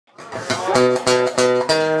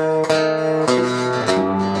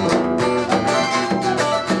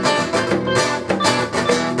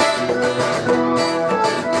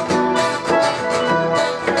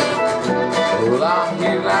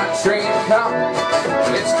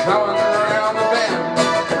It's coming around the bend,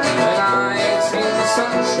 and I ain't seen the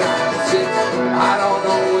sunshine since I don't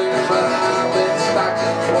know when, but I've been stuck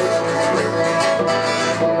in places.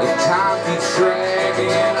 The time keeps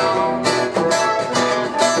dragging on.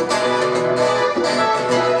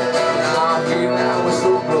 And I hear that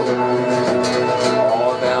whistle blowing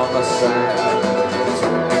all down the side.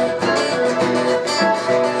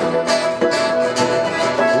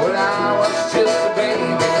 When I was just a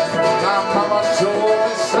baby, my mama told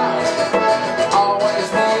me, son, always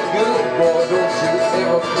be a good boy, don't you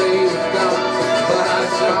ever play with guns. But I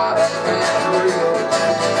started and grew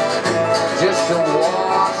just to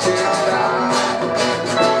watch him die.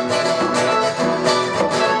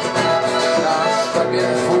 Now I'm stuck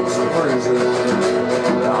in Folsom Prison,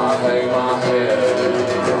 and I hang my head.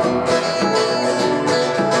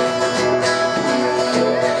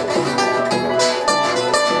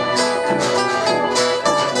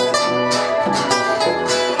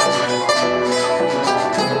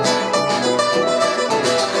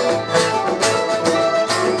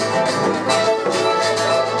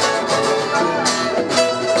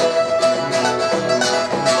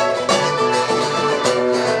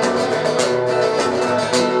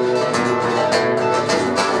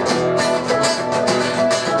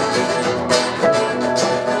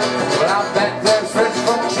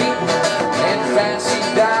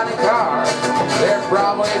 They're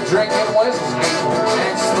probably drinking whiskey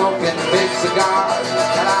and smoking big cigars,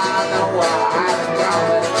 and I know why.